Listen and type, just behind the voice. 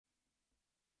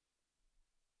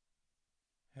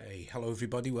Hey, hello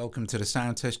everybody, welcome to the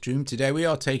sound test room. Today we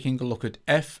are taking a look at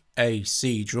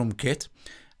FAC Drumkit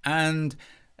and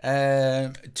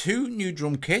two new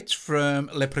drum kits from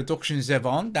Le Production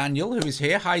ZVON. Daniel, who is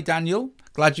here. Hi Daniel,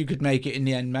 glad you could make it in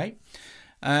the end, mate.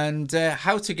 And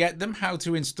how to get them, how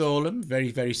to install them,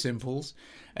 very simple.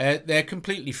 They're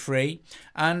completely free.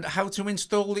 And how to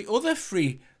install the other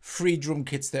free drum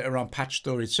kits that are on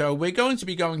Patchstorage. So we're going to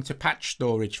be going to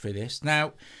Patchstorage for this.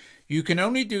 Now, you can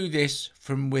only do this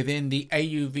from within the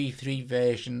AUV3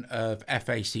 version of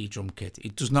FAC Drumkit.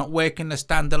 It does not work in a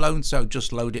standalone, so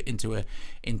just load it into a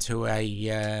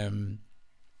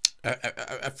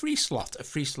free slot.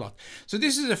 So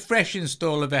this is a fresh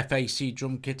install of FAC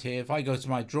Drumkit here. If I go to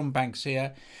my drum banks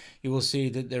here, you will see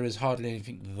that there is hardly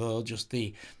anything there, just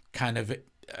the kind of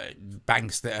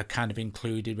banks that are kind of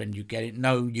included when you get it.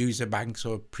 No user banks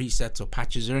or presets or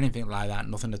patches or anything like that,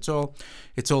 nothing at all.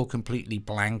 It's all completely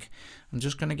blank. I'm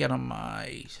just going to get on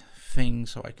my thing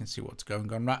so I can see what's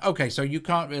going on. Right, okay, so you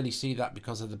can't really see that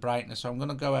because of the brightness, so I'm going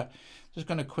to go just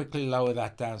going to quickly lower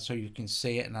that down so you can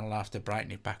see it, and I'll have to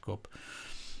brighten it back up.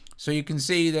 So you can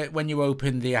see that when you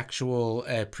open the actual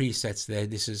presets there,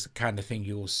 this is the kind of thing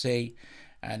you will see.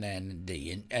 And then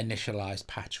the initialized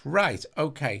patch. Right,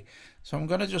 okay, so I'm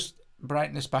going to just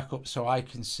brighten this back up so I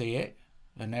can see it,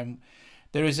 and then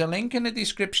there is a link in the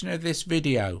description of this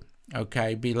video,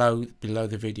 okay, below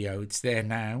the video. It's there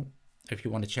now if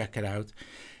you want to check it out.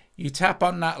 You tap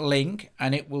on that link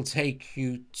and it will take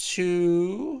you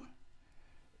to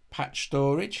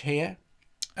Patchstorage here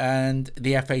and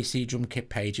the FAC Drumkit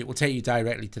page. It will take you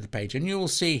directly to the page, and you will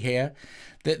see here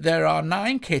that there are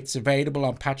 9 kits available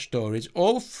on Patchstorage,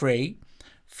 all free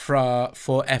for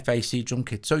FAC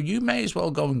Drumkit. So you may as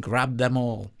well go and grab them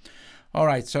all. All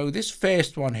right, so this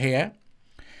first one here,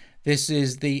 this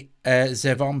is the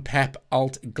ZVON Pep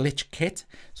Alt Glitch Kit.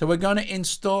 So we're going to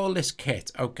install this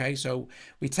kit. Okay, so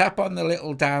we tap on the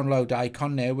little download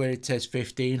icon there where it says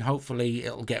 15. Hopefully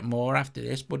it'll get more after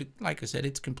this, but like I said,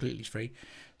 it's completely free.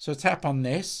 So tap on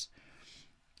this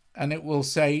and it will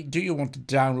say, do you want to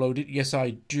download it? Yes,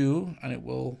 I do. And it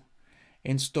will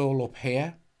install up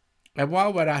here. And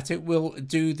while we're at it, we'll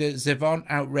do the ZVON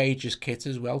Outrageous Kit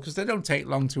as well, because they don't take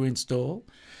long to install.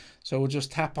 So we'll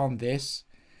just tap on this.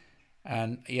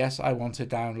 And yes, I want to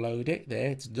download it. There,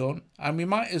 it's done. And we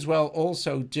might as well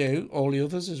also do all the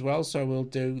others as well. So we'll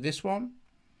do this one.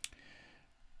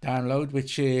 Download,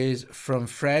 which is from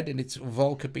Fred, and it's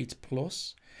Volcabeats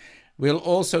Plus. We'll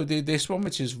also do this one,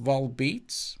 which is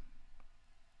Volbeats.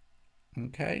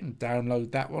 Okay, and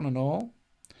download that one and all.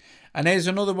 And there's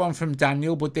another one from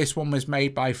Daniel, but this one was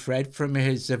made by Fred from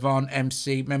his ZVON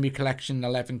MC Memory Collection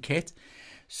 11 kit.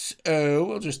 So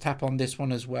we'll just tap on this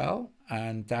one as well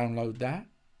and download that.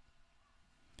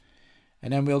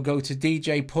 And then we'll go to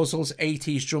DJ Puzzle's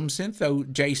 80s Drum Synth, though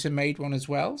Jason made one as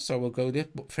well. So we'll go there,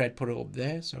 but Fred put it up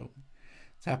there. So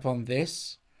tap on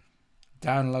this,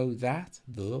 download that,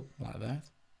 like that.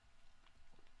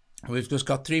 We've just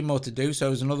got 3 more to do. So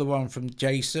there's another one from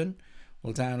Jason.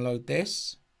 We'll download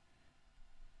this.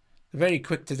 They're very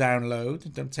quick to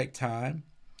download, don't take time.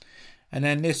 And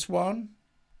then this one,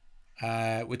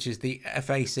 which is the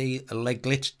FAC Le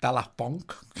Glitch de la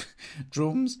Bonk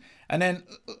drums. And then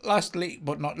lastly,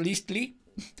 but not leastly,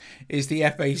 is the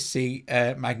FAC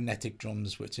magnetic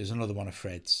drums, which is another one of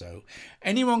Fred's. So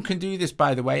anyone can do this,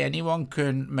 by the way. Anyone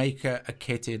can make a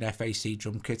kit in FAC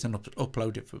Drumkit and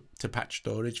upload it to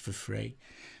Patchstorage for free.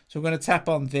 So I'm going to tap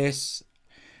on this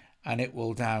and it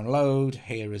will download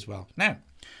here as well. Now,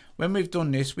 when we've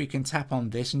done this, we can tap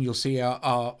on this and you'll see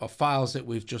our files that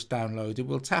we've just downloaded.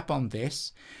 We'll tap on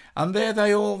this and there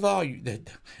they all are.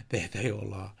 There they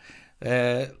all are.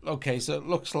 Okay, so it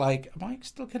looks like, am I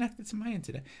still connected to my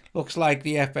internet? Looks like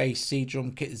the FAC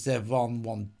Drumkit ZVON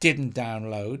one didn't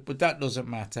download, but that doesn't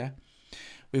matter.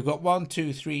 We've got 1,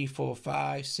 2, 3, 4,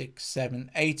 5, 6,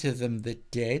 7, 8 of them that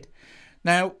did.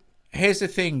 Now, here's the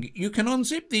thing, you can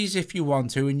unzip these if you want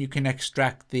to, and you can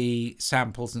extract the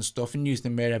samples and stuff and use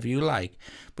them wherever you like,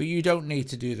 but you don't need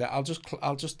to do that. I'll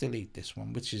just delete this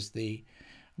one, which is the,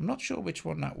 I'm not sure which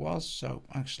one that was, so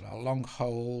actually I'll long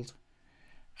hold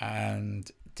and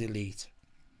delete,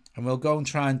 and we'll go and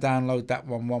try and download that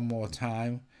one more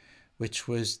time, which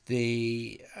was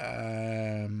the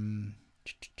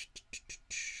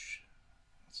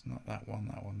it's not that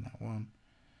one.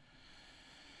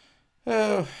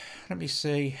 Oh, let me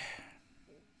see.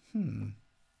 Okay.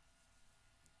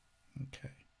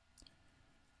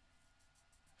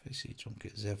 FAC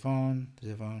Drumkit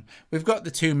ZVON. We've got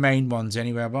the 2 main ones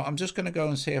anyway, but I'm just going to go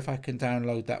and see if I can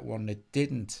download that one that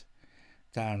didn't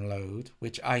download,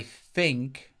 which I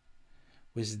think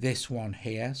was this one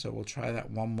here. So we'll try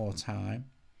that one more time.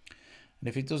 And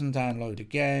if it doesn't download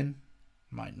again,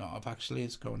 might not have actually,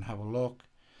 let's go and have a look.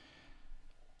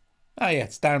 Oh yeah,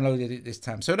 it's downloaded it this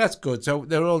time, so that's good. So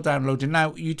they're all downloaded.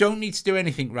 Now you don't need to do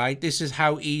anything, right? This is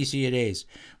how easy it is.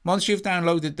 Once you've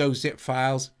downloaded those zip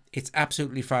files, it's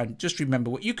absolutely fine. Just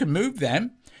remember, what you can move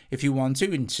them if you want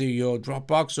to into your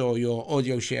Dropbox or your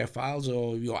audio share files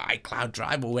or your iCloud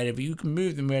drive or wherever. You can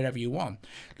move them wherever you want.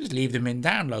 Just leave them in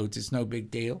downloads, it's no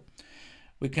big deal.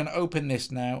 We can open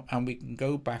this now and we can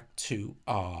go back to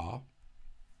our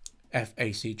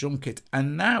FAC Drumkit.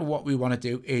 And now what we want to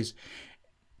do is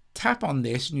tap on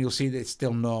this and you'll see that it's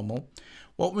still normal.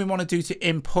 What we want to do to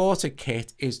import a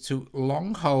kit is to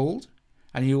long hold,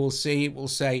 and you will see it will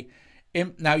say,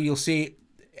 now you'll see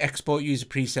export user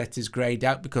preset is grayed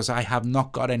out because I have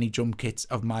not got any drum kits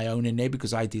of my own in there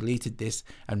because I deleted this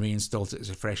and reinstalled it as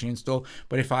a fresh install.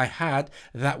 But if I had,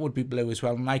 that would be blue as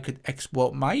well, and I could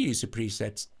export my user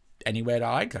presets anywhere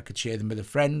I like. I could share them with a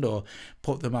friend or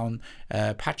put them on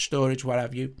Patchstorage, what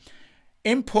have you.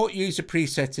 Import user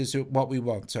presets is what we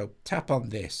want, so tap on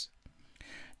this.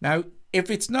 Now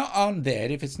if it's not on there,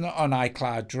 if it's not on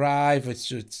iCloud Drive, it's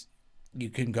just,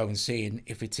 you can go and see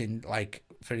if it's in, like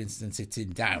for instance it's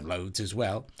in downloads as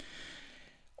well.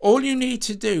 All you need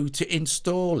to do to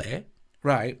install it,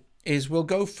 right, is we'll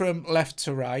go from left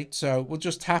to right. So we'll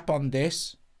just tap on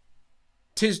this.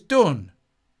 'Tis done.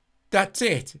 That's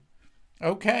it.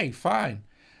 Okay, fine.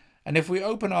 And if we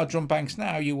open our drum banks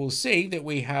now, you will see that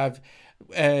we have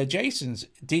Jason's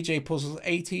DJ Puzzles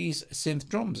 80s synth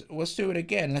drums. Let's do it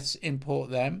again. Let's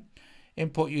import them.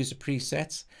 Import user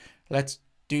presets. Let's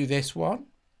do this one.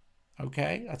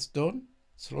 Okay, that's done.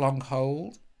 It's long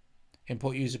hold.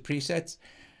 Import user presets.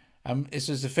 This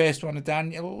is the first one of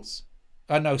Daniel's.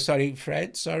 Oh no, sorry,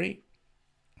 Fred, sorry.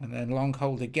 And then long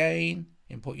hold again.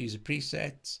 Import user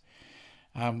presets.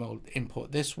 And we'll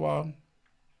import this one.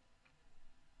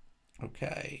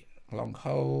 Okay, long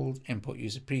hold, import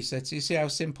user presets. You see how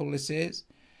simple this is?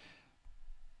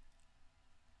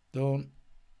 Done.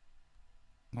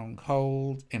 Long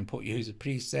hold, import user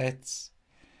presets.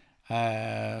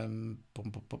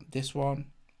 This one.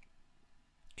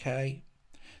 Okay.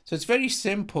 So it's very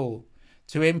simple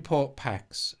to import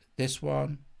packs. This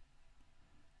one.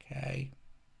 Okay.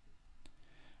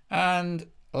 And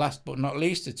last but not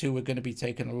least, the two we're going to be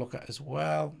taking a look at as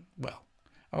well. Well,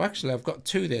 oh, actually, I've got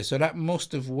two there, so that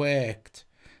must have worked.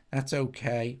 That's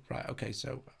okay. Right, okay,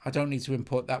 so I don't need to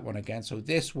import that one again. So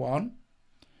this one,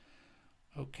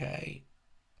 okay.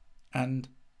 And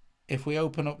if we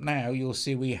open up now, you'll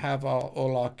see we have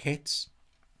all our kits.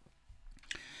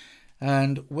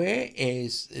 And where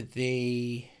is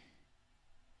the...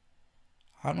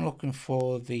 I'm looking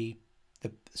for the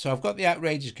so I've got the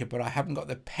Outrageous kit, but I haven't got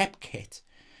the Pep kit.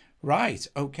 Right,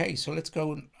 okay, so let's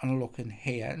go and look in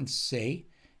here and see.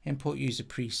 Import user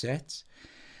presets.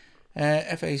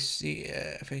 FAC.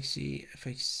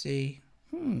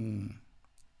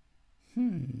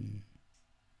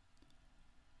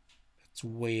 That's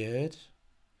weird.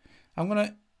 I'm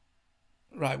gonna,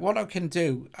 right, what I can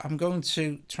do, I'm going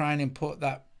to try and import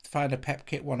that, find a Pep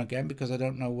kit one again, because I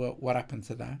don't know what happened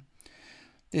to that.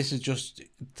 This is just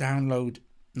download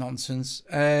nonsense.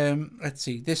 Let's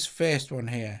see, this first one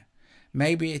here,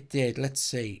 maybe it did. Let's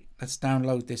see, let's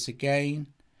download this again.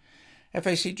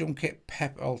 FAC Drumkit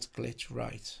Pep Alt Glitch,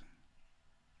 right.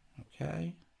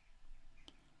 Okay.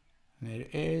 And there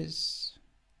it is.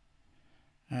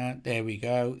 And there we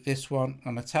go. This one,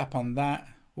 I'm going to tap on that.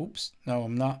 Oops, no,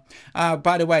 I'm not.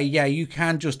 By the way, yeah, you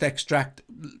can just extract.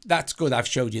 That's good, I've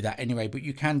showed you that anyway, but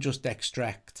you can just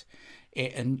extract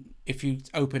it. And if you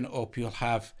open it up, you'll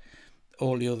have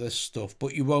all the other stuff,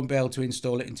 but you won't be able to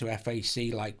install it into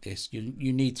FAC like this.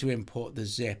 You need to import the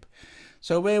zip.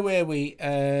 So where were we?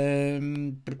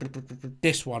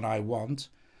 This one I want.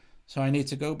 So I need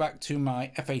to go back to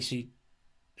my FAC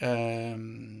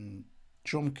drum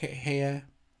kit here,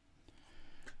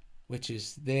 which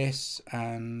is this,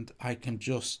 and I can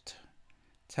just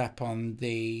tap on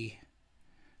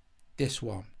this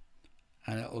one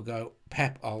and it'll go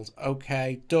Pep Alt.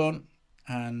 Okay, done.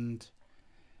 And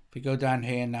if we go down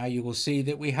here now, you will see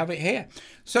that we have it here.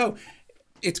 So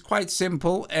it's quite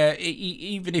simple.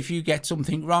 Even if you get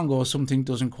something wrong or something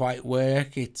doesn't quite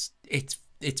work, it's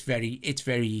very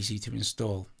easy to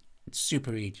install. It's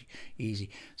super easy.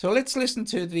 So let's listen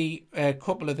to the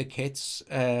couple of the kits.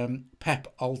 Pep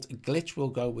Alt Glitch we'll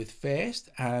go with first,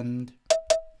 and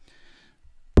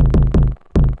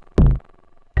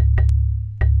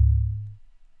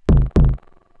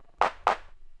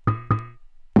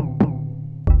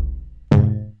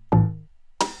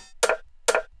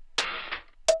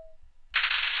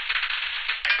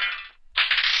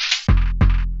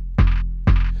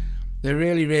They're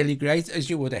really, really great, as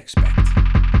you would expect.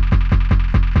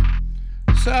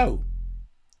 So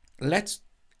let's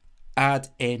add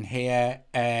in here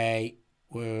a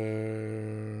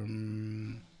where's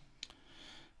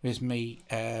me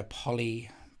polybeat.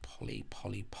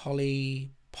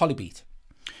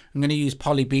 I'm going to use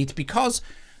polybeat because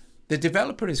the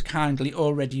developer has kindly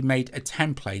already made a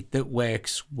template that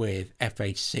works with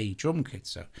FAC Drumkit.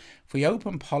 So if we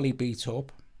open polybeat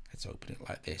up, let's open it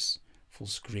like this, full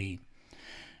screen.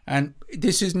 And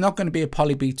this is not going to be a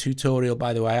polybeat tutorial,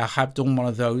 by the way. I have done one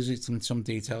of those. It's in some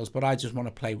details, but I just want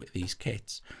to play with these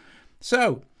kits.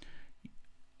 So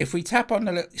if we tap on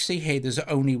the little, see here, there's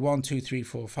only 1, 2, 3,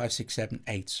 4, 5, 6, 7,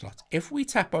 8 slots. If we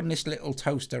tap on this little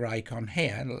toaster icon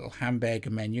here, a little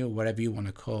hamburger menu, or whatever you want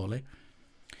to call it,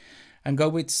 and go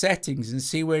with settings and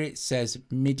see where it says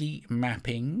MIDI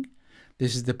mapping,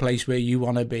 this is the place where you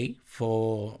want to be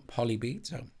for polybeat.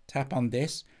 So tap on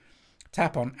this,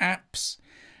 tap on apps,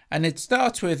 and it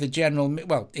starts with a general,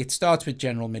 well, it starts with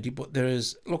general MIDI, but there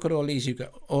is, look at all these, you've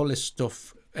got all this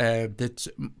stuff that's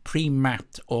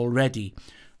pre-mapped already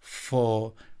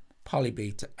for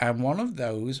polybeat. And one of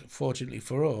those, fortunately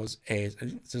for us, is,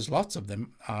 there's lots of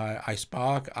them,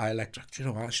 iSpark, iElectric, you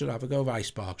know, I should have a go of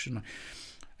iSpark, shouldn't I?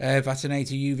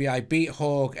 Vaccinator, UVI,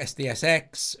 BeatHawk,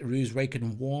 SDSX, Ruse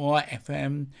Waken War,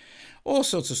 FM, all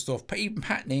sorts of stuff, even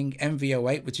patterning,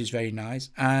 MV08, which is very nice,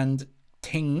 and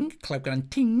Ting,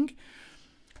 Clubgun Ting.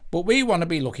 But we want to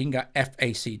be looking at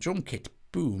FAC Drumkit.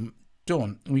 Boom,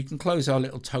 done. And we can close our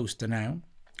little toaster now.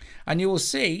 And you will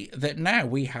see that now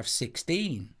we have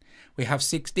 16. We have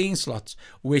 16 slots,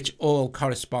 which all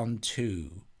correspond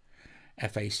to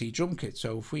FAC Drumkit.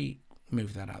 So if we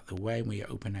move that out of the way and we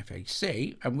open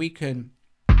FAC, and we can,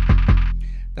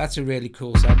 that's a really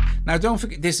cool sound. Now don't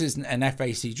forget, this isn't an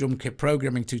FAC Drumkit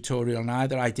programming tutorial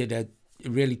neither. I did a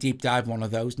really deep dive one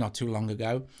of those not too long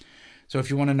ago. So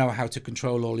if you want to know how to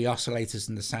control all the oscillators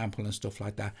and the sample and stuff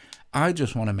like that, I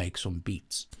just want to make some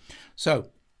beats.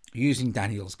 So using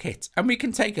Daniel's kit, and we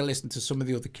can take a listen to some of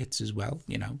the other kits as well.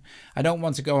 You know, I don't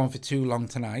want to go on for too long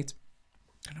tonight,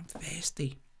 and I'm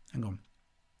thirsty. Hang on.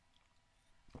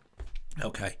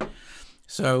 Okay,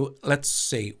 so let's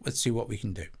see what we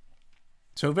can do.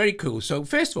 So very cool. So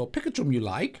first of all, pick a drum you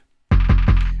like.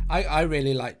 I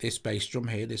really like this bass drum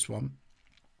here, this one.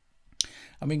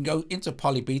 And we can go into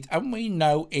polybeat, and we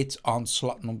know it's on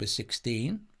slot number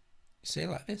 16. See,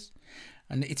 like this,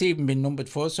 and it's even been numbered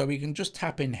for us, so we can just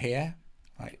tap in here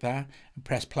like that and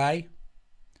press play,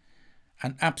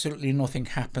 and absolutely nothing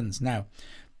happens. Now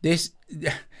this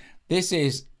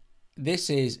is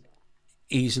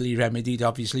easily remedied,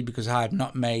 obviously, because I have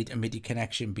not made a MIDI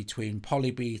connection between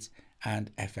polybeat and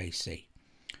FAC.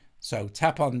 So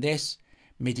tap on this,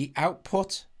 MIDI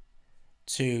output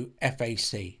to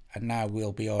FAC, and now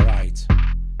we'll be all right.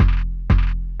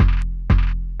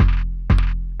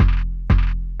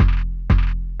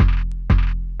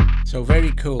 So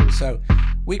very cool. So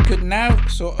we could now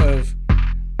sort of,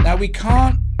 now we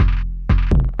can't,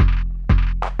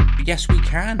 yes we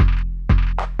can.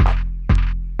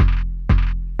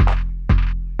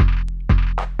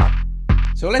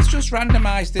 So let's just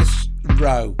randomize this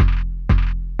row.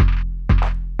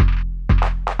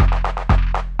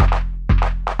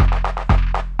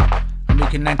 And we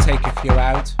can then take a few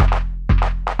out.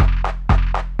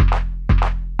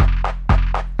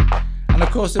 And of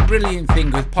course the brilliant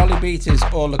thing with polybeat is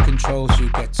all the controls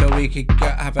you get. So we could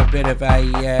have a bit of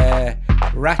a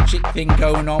ratchet thing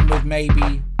going on with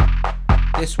maybe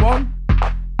this one.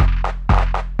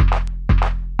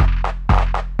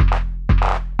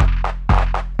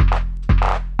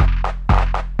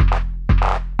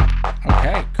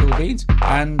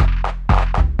 And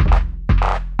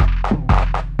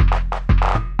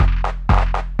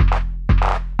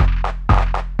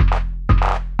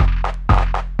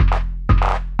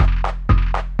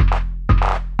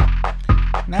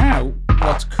now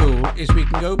what's cool is we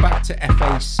can go back to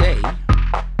FAC,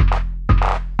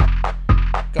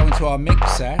 go into our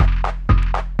mixer,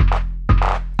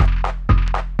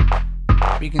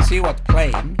 we can see what's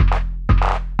playing.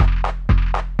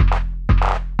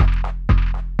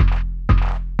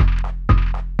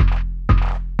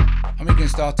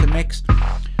 Start to mix.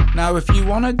 Now if you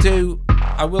want to do,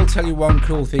 I will tell you one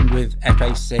cool thing with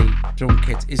FAC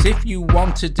Drumkit is if you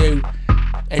want to do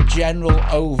a general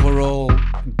overall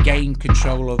gain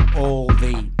control of all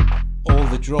the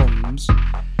drums,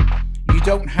 you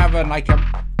don't have a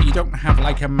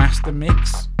master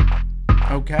mix,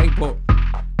 okay, but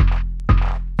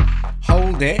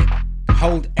hold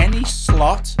any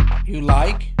slot you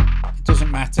like, it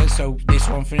doesn't matter. So this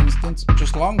one for instance,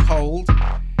 just long hold,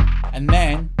 and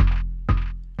then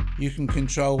you can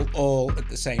control all at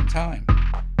the same time.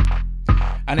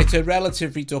 And it's a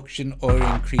relative reduction or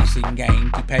increase in gain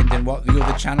depending what the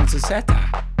other channels are set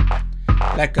at.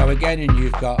 Let go again and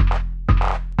you've got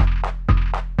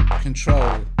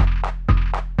control.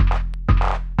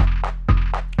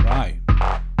 Right.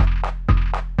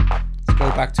 Let's go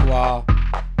back to our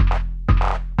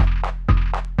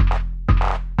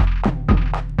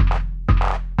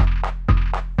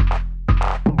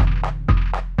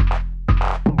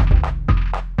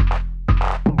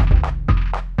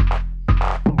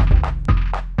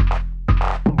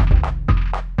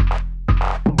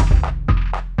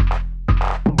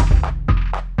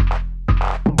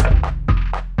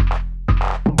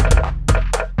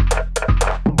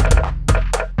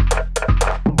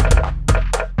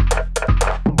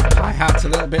a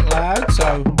little bit loud,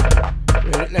 so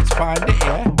let's find it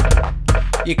here.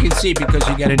 You can see because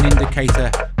you get an indicator.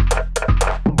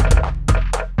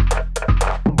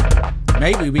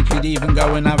 Maybe we could even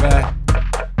go and have a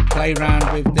play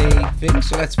around with the thing,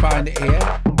 so let's find it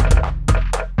here.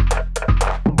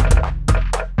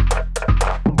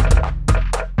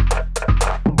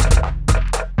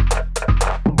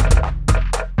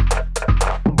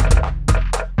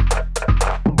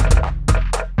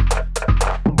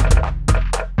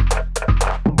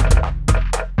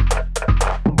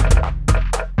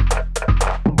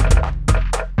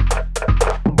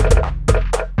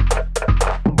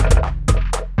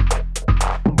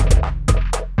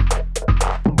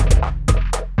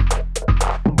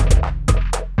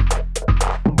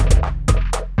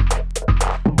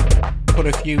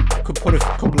 Could put a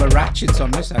couple of ratchets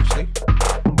on this actually.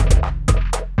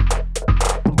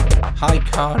 Hi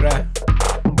Cara.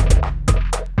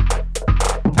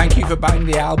 Thank you for buying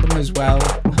the album as well.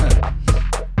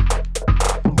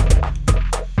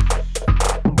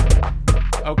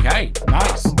 Okay,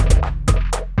 nice.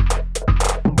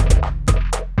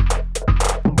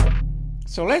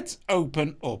 So let's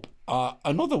open up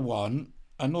another one.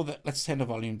 Let's turn the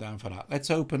volume down for that. Let's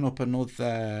open up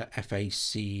another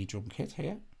FAC drum kit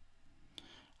here.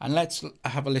 And let's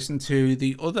have a listen to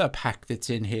the other pack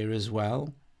that's in here as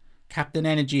well. Captain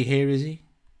Energy here, is he?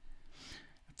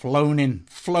 Flown in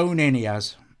he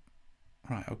has.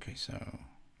 Right, okay, so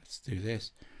let's do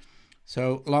this.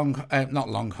 So not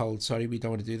long hold, sorry, we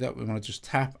don't want to do that. We want to just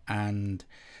tap and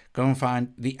go and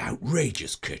find the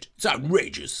outrageous kit. It's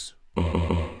outrageous.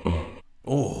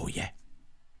 Oh, yeah.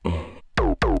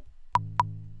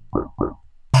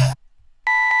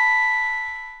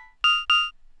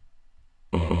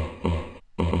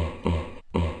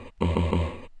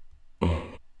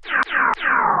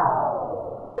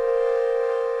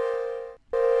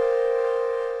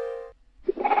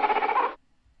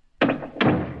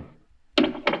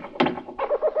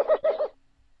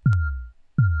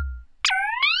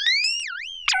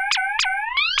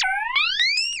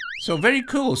 So very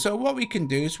cool. So what we can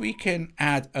do is we can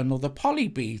add another poly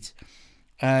beat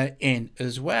in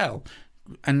as well.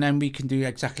 And then we can do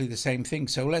exactly the same thing.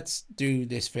 So let's do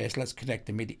this first. Let's connect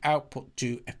the MIDI output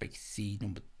to FAC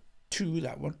number 2,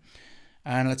 that one.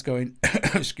 And let's go in,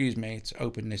 excuse me, let's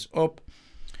open this up.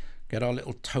 Get our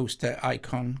little toaster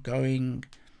icon going,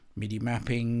 MIDI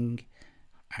mapping,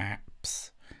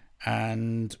 apps,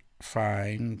 and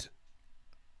find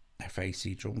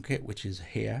FAC Drumkit, which is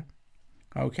here.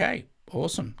 Okay,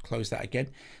 awesome. Close that again.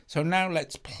 So now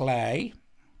let's play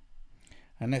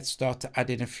and let's start to add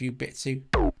in a few bits here.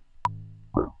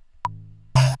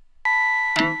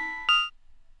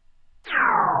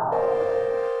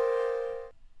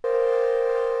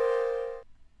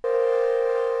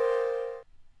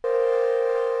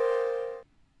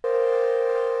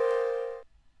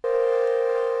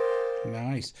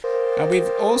 Nice. And we've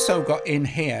also got in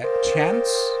here chance.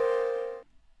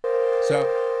 So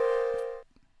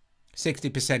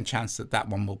 60% chance that that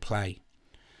one will play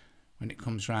when it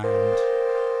comes round.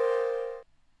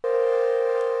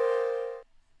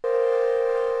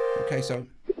 Okay, so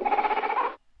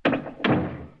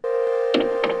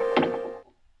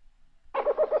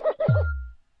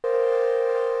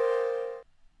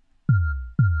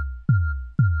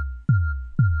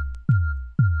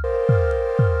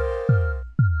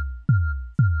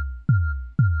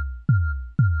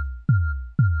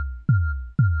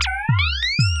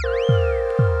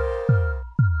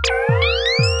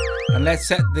and let's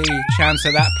set the chance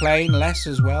of that playing less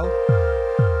as well.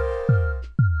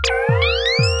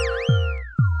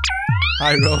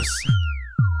 Hi, Ross.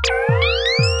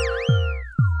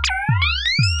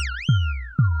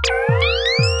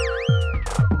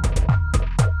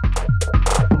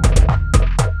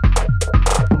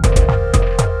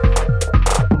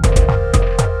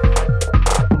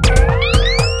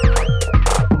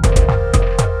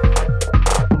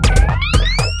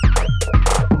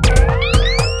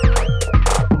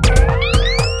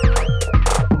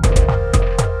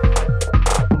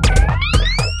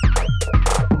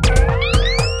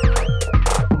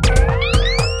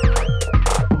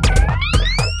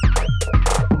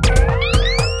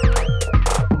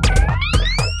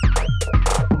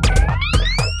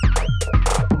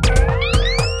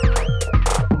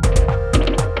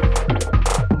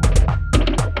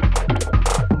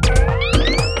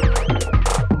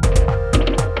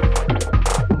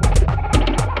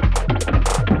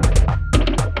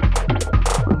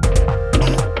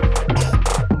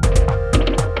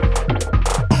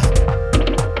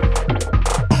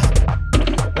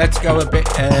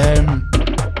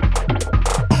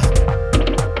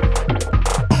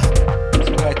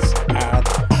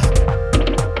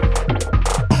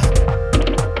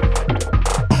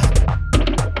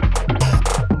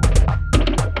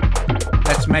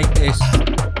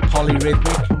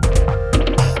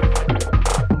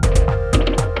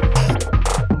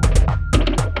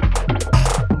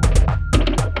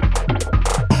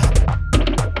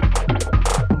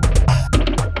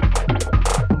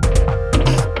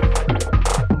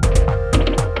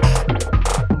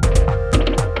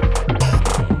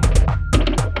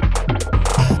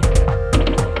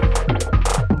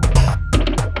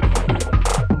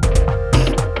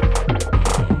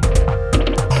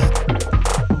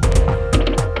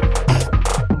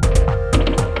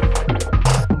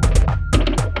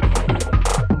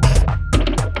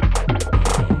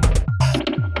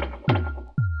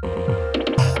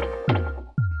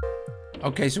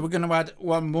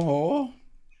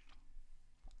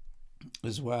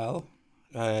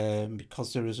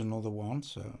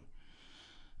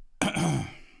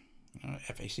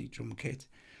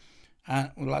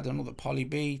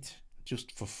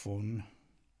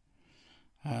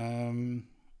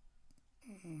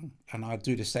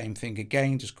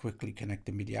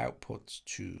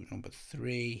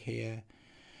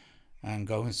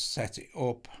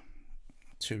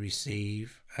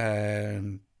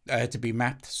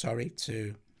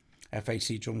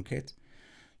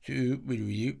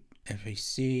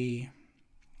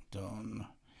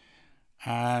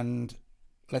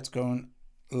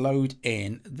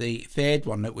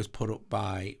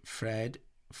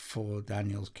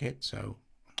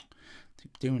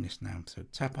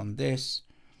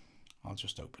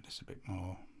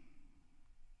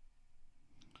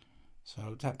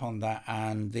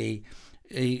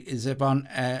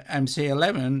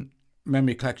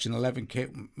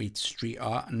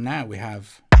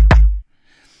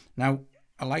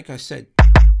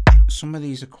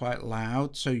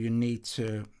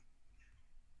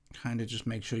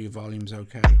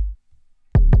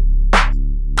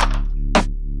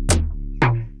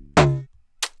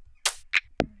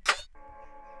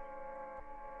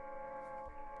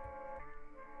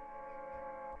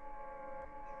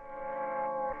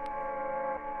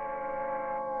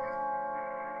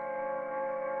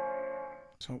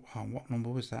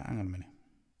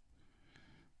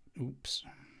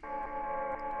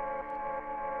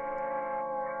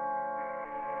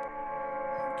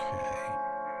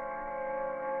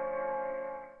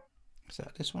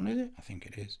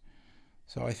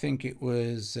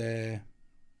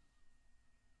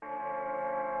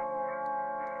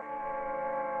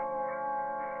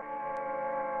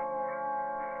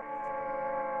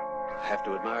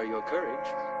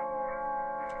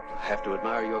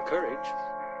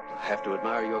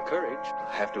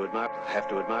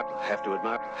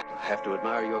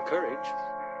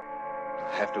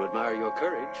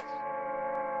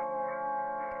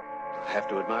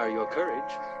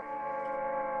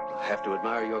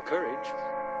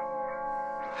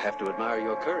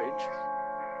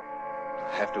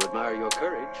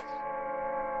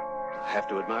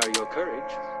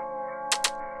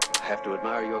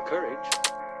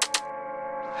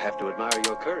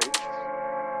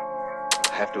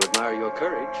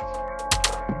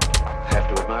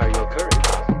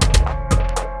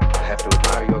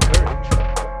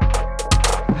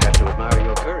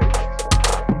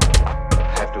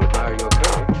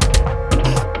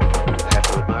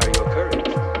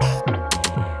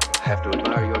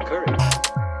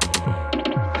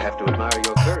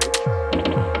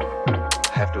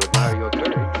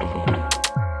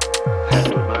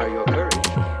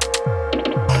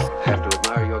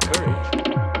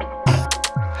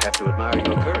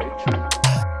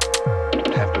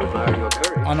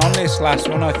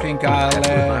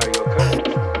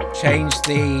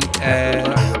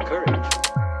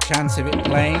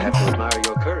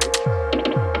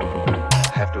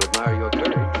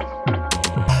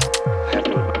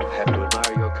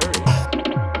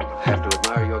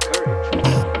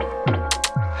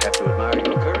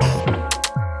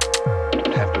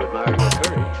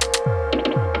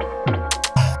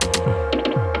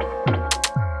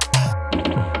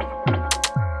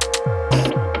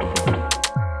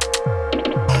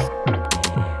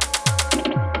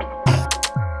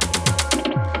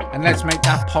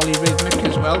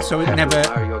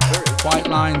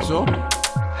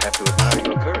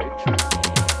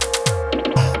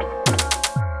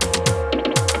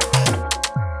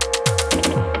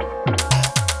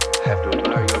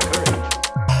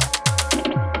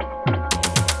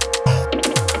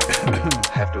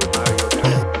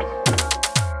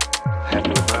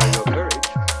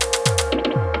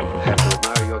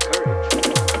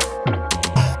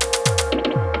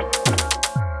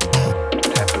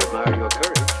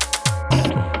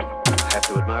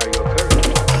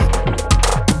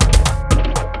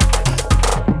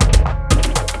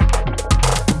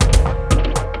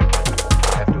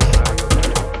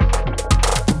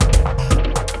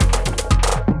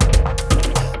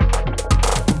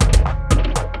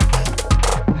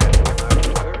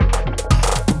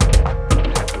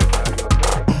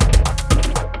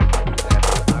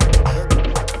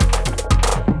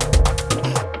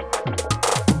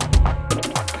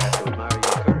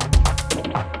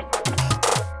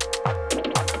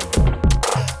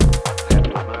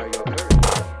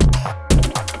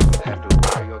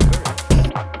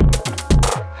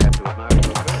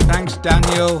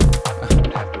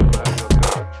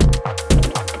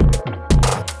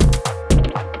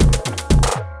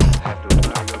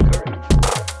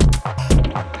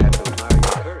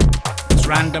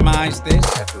 randomize this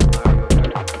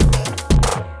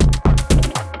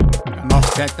and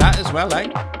offset that as well,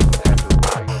 eh?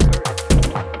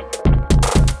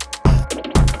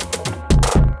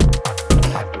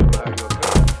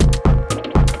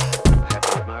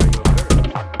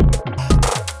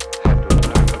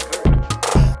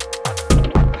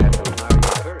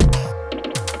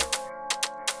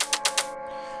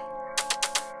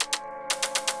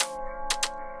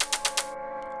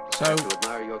 So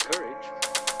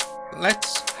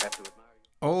let's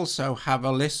also have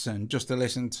a listen, just to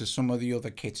listen to some of the other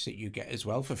kits that you get as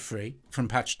well for free from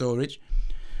Patchstorage,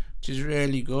 which is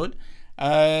really good.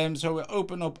 So we'll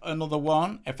open up another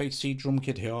one, FAC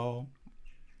Drumkit here,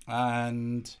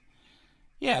 and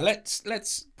yeah, let's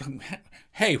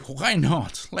hey, why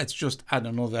not? Let's just add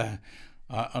another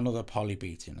poly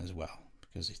beat in as well,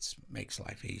 because it makes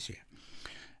life easier.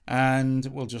 And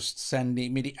we'll just send the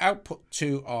MIDI output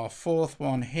to our fourth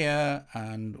one here,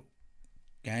 and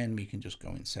again we can just go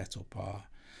and set up our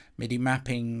MIDI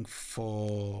mapping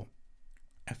for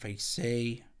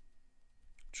FAC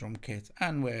Drumkit,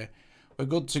 and we're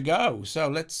good to go. So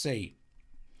let's see.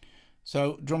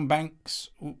 So drum banks,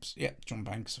 oops, yeah, drum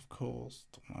banks, of course.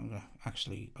 I'm gonna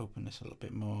actually open this a little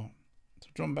bit more. So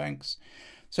drum banks.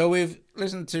 So we've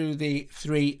listened to the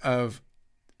three of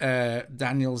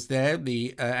Daniel's there,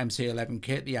 the MC11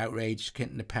 kit, the Outraged kit,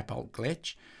 and the Powell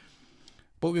glitch.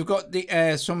 But we've got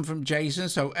the some from Jason,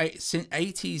 so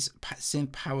 80s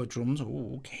synth power drums.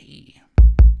 Ooh, okay.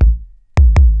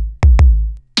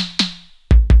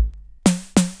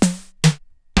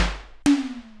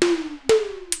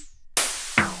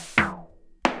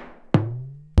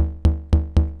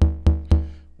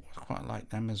 I quite like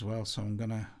them as well, so I'm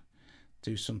gonna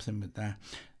do something with that.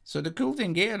 So the cool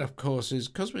thing here, of course, is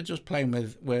because we're just playing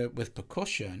with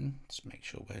percussion. Let's make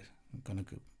sure we're going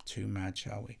to go too mad,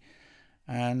 shall we?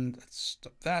 And let's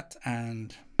stop that.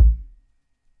 And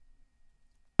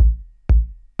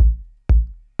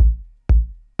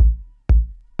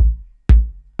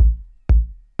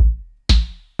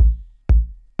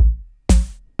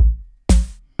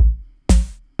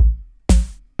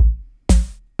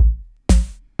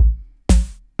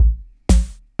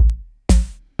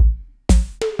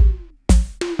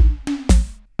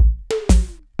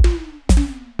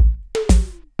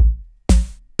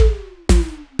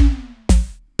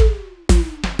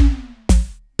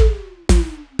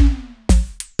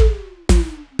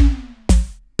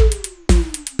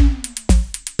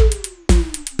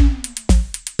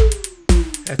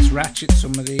let's ratchet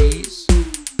some of these.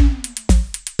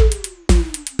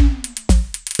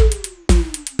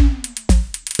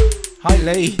 Hi,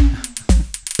 Lee.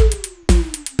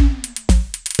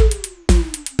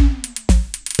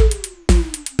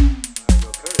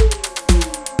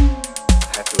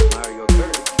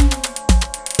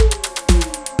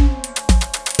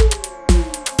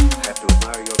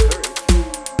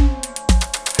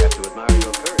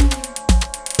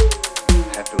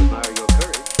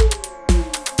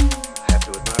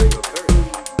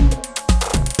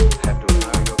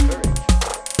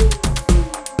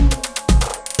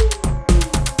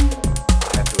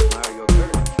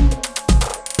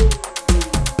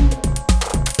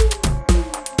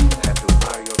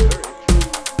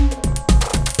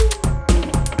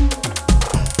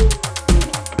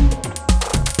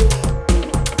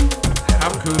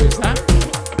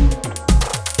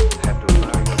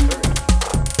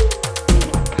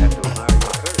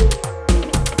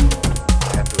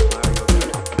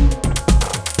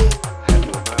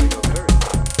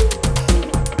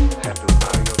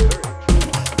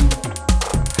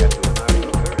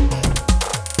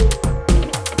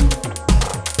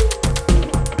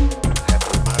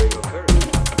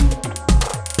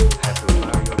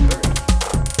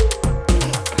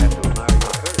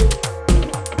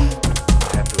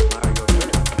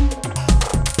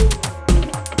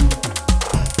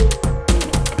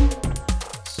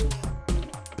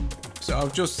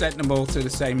 I've just set them all to the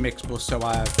same mix bus, so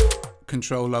I have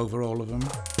control over all of them.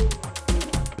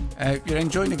 If you're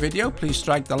enjoying the video, please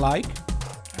strike the like,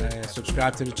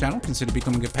 subscribe to the channel, consider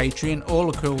becoming a Patreon. All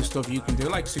the cool stuff you can do,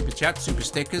 like super chat, super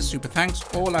stickers, super thanks,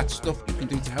 all that stuff you can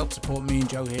do to help support me and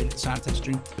Joe here at Sound Test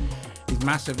Stream is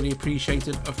massively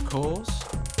appreciated, of course.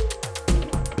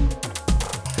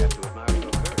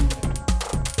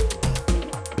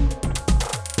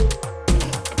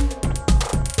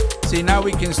 See, now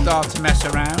we can start to mess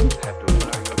around.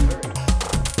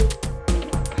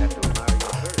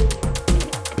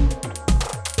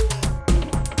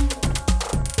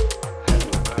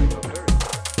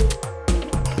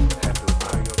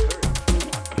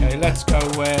 Okay, let's go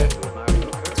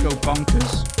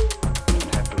bonkers.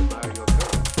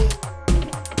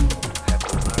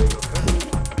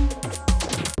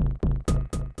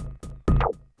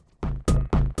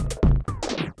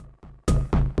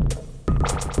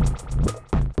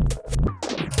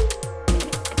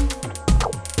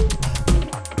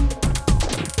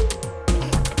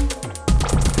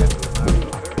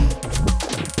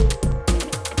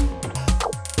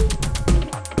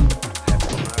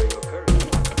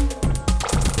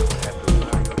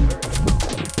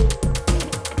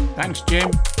 Thanks, Jim.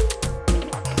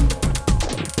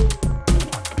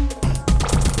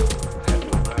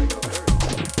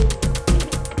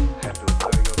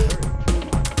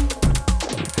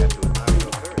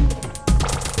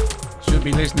 Should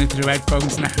be listening through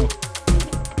headphones now.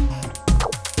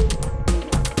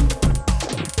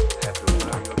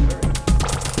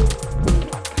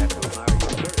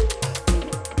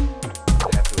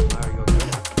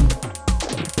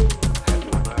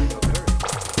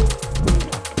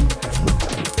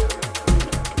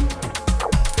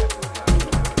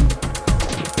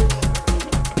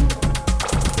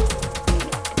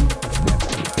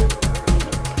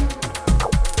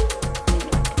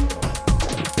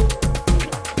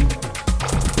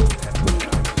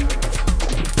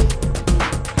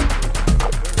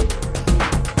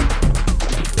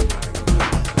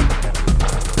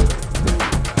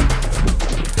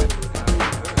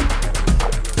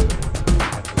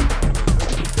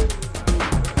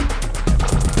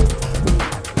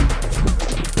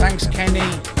 Thanks, Kenny.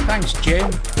 Thanks, Jim.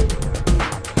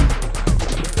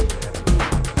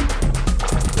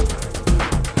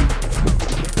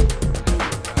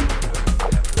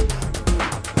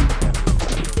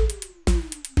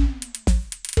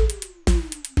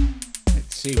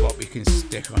 Let's see what we can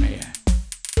stick on here.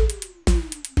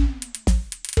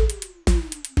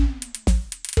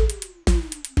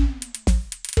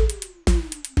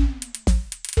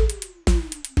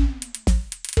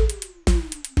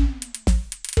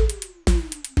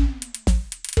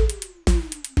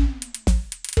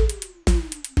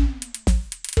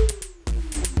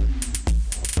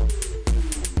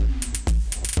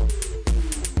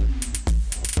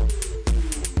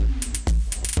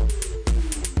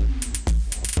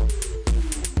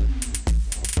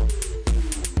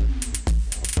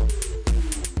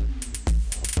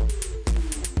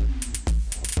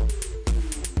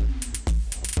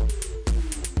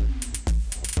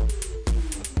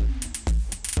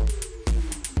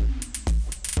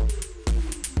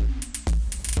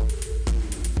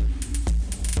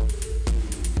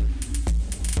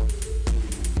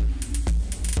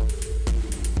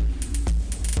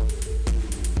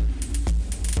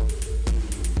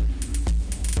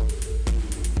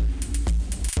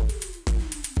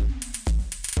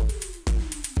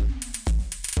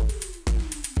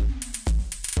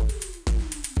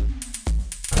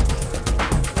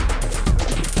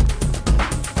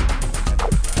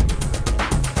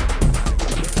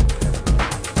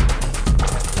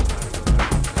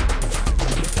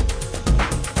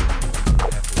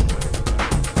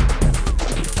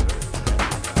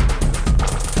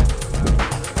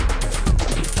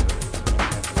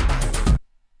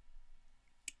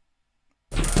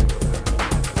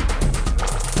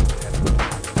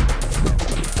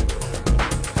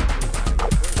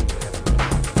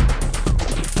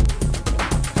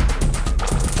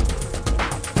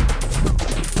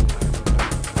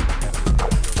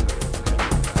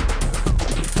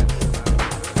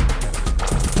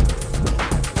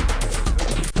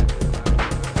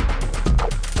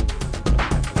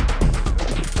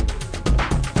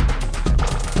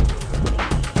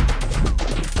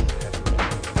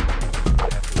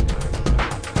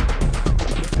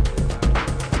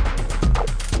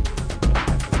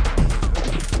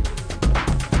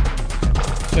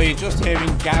 So you're just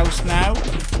hearing Gauss now.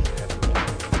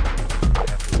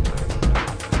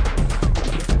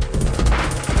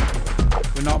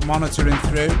 We're not monitoring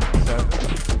through, so.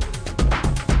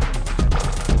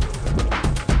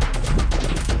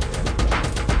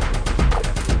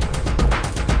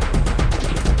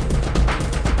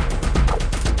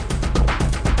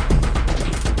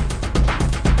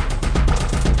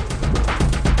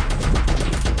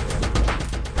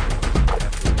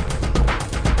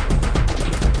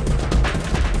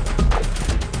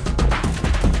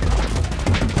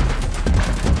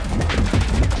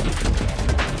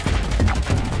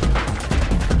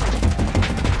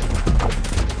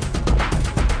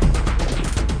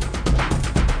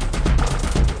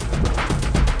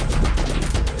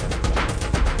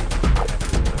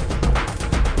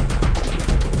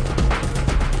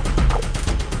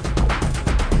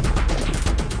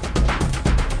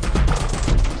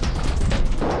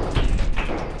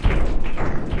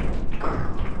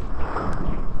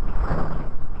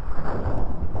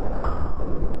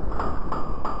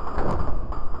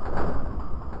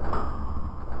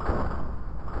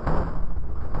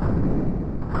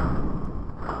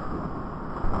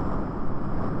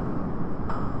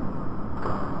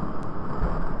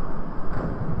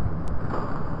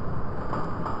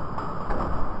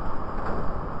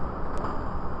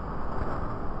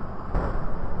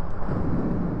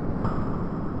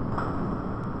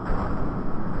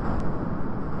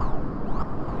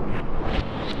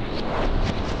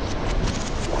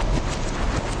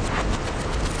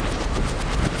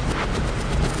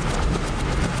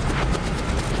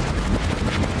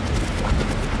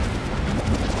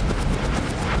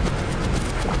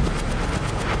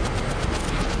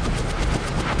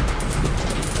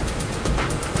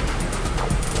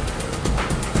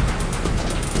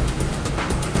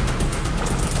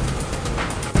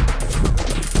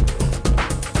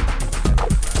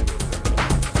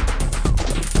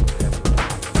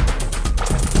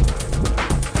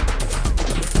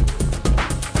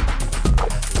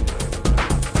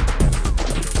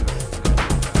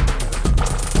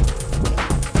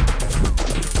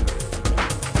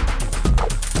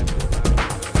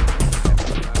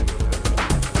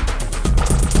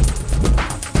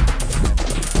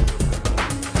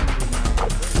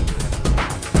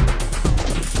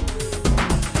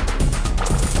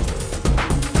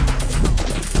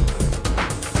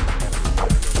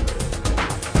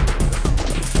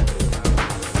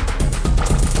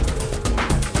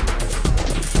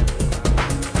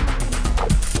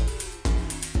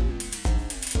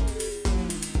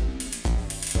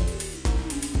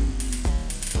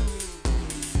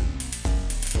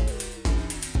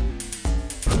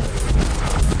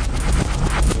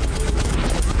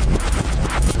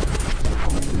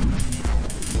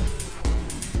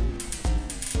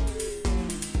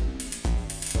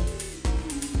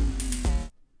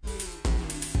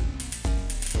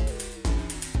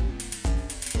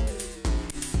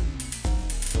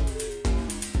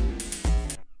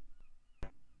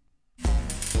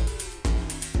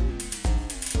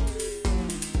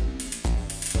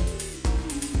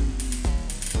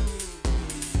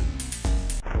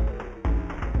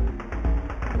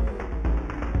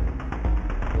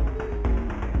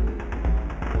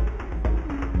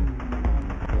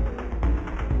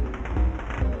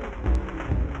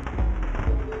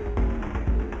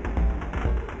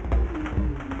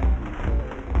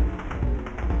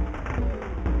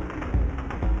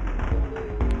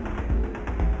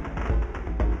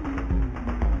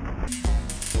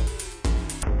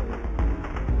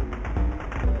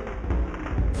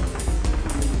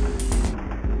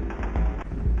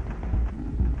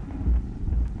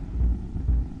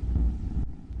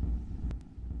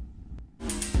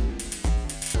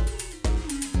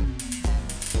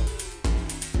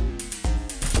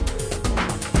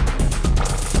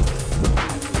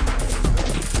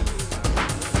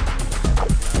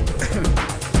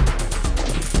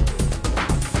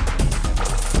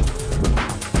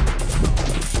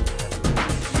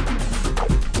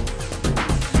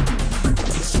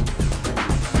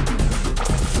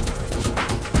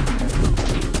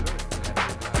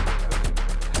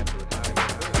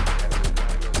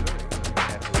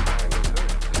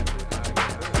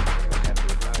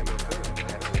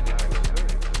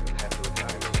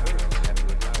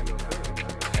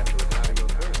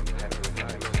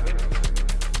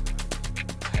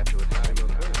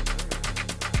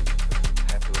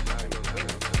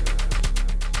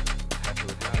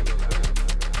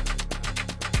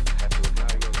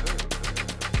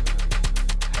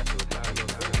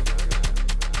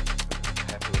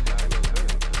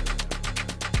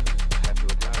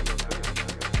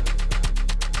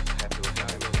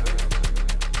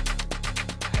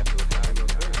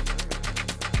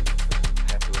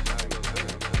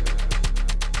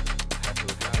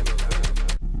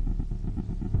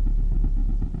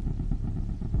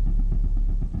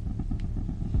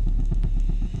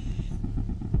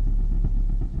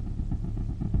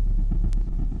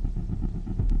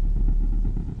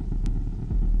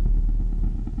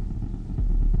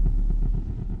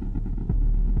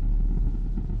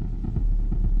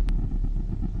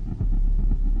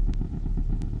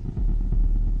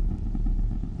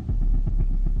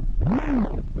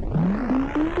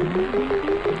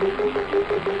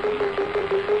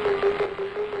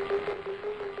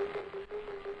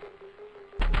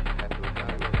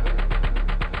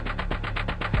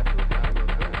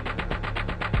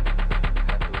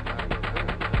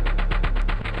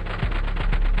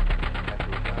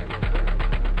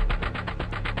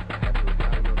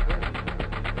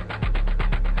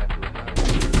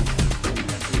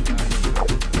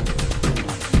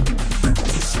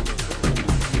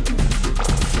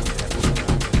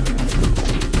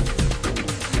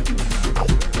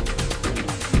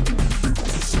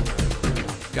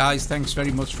 Guys, thanks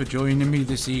very much for joining me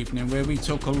this evening, where we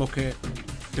took a look at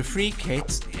the free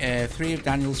kits, 3 of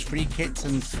Daniel's free kits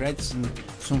and threads, and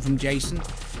some from Jason,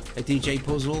 a DJ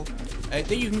puzzle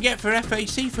that you can get for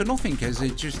FAC for nothing, because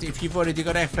it just, if you've already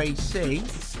got FAC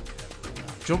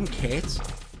drum kit,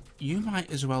 you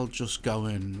might as well just go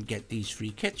and get these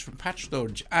free kits from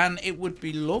Patchstorage. And it would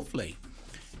be lovely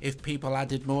if people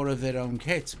added more of their own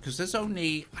kits, because there's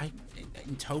only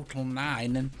in total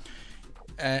 9, and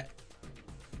FAC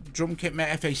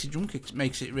Drumkits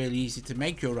makes it really easy to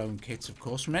make your own kits, of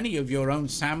course, from any of your own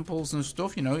samples and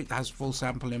stuff. You know, it has full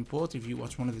sample import if you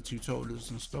watch one of the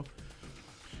tutorials and stuff.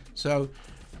 So,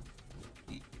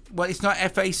 well, it's not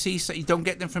FAC, so you don't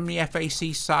get them from the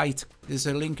FAC site. There's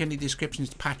a link in the description.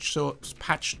 It's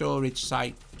Patchstorage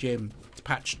site, Jim. It's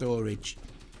Patchstorage,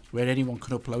 where anyone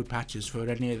can upload patches for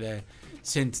any of their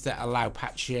synths that allow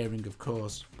patch sharing, of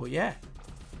course. But yeah,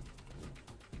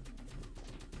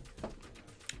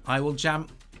 I will jam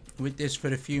with this for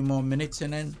a few more minutes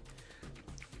and then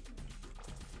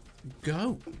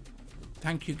go.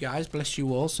 Thank you guys, bless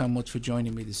you all so much for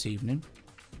joining me this evening.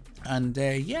 And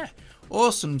yeah,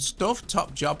 awesome stuff,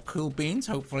 top job, cool beans.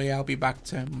 Hopefully I'll be back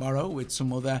tomorrow with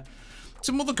some other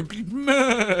complete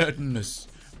madness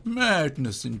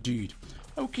indeed.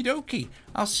 Okie dokie,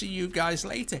 I'll see you guys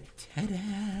later. Ta-da.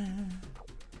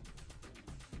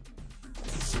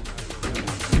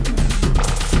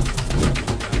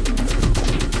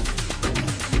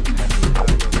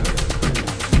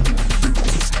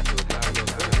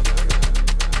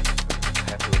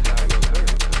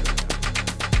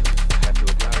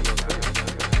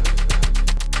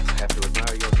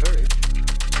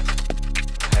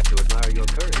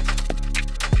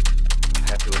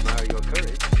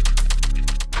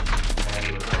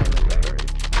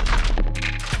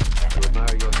 To admire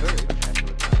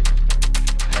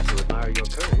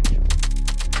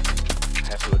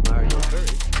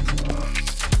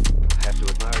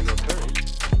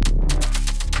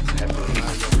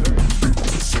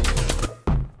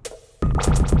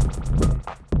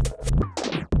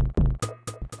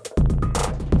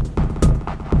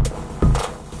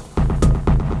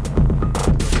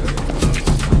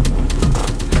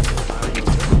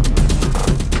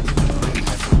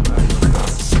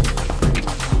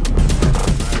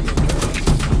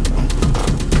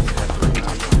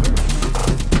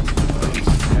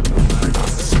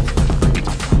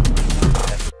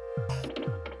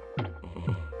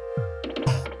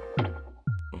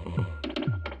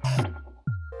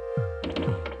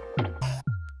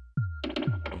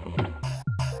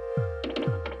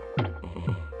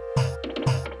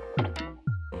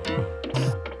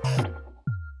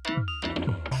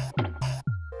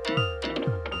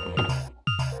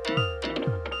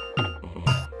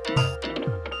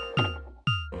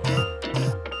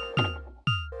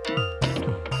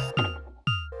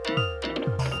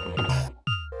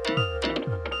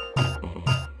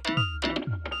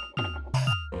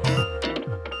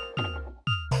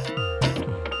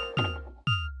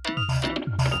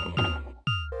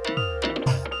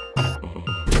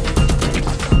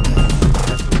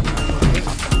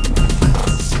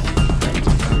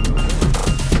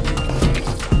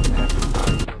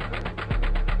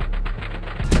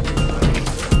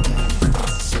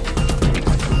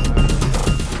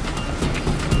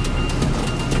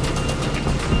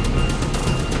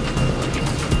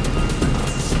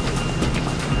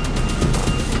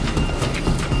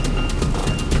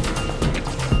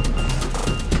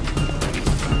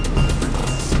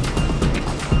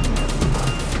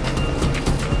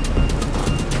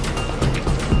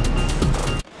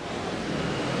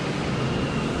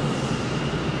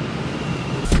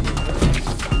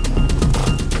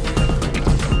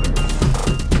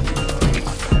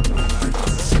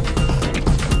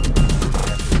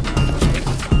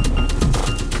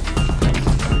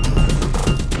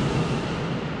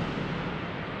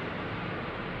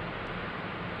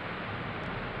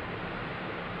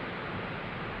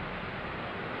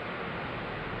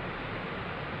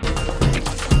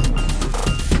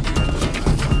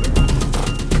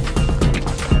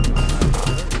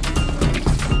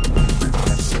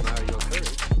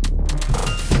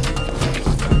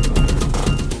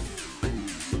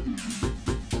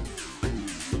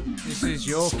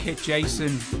Drumkit Jason,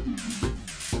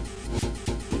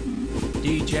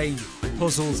 DJ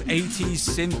Puzzle's 80s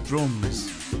synth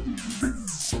drums.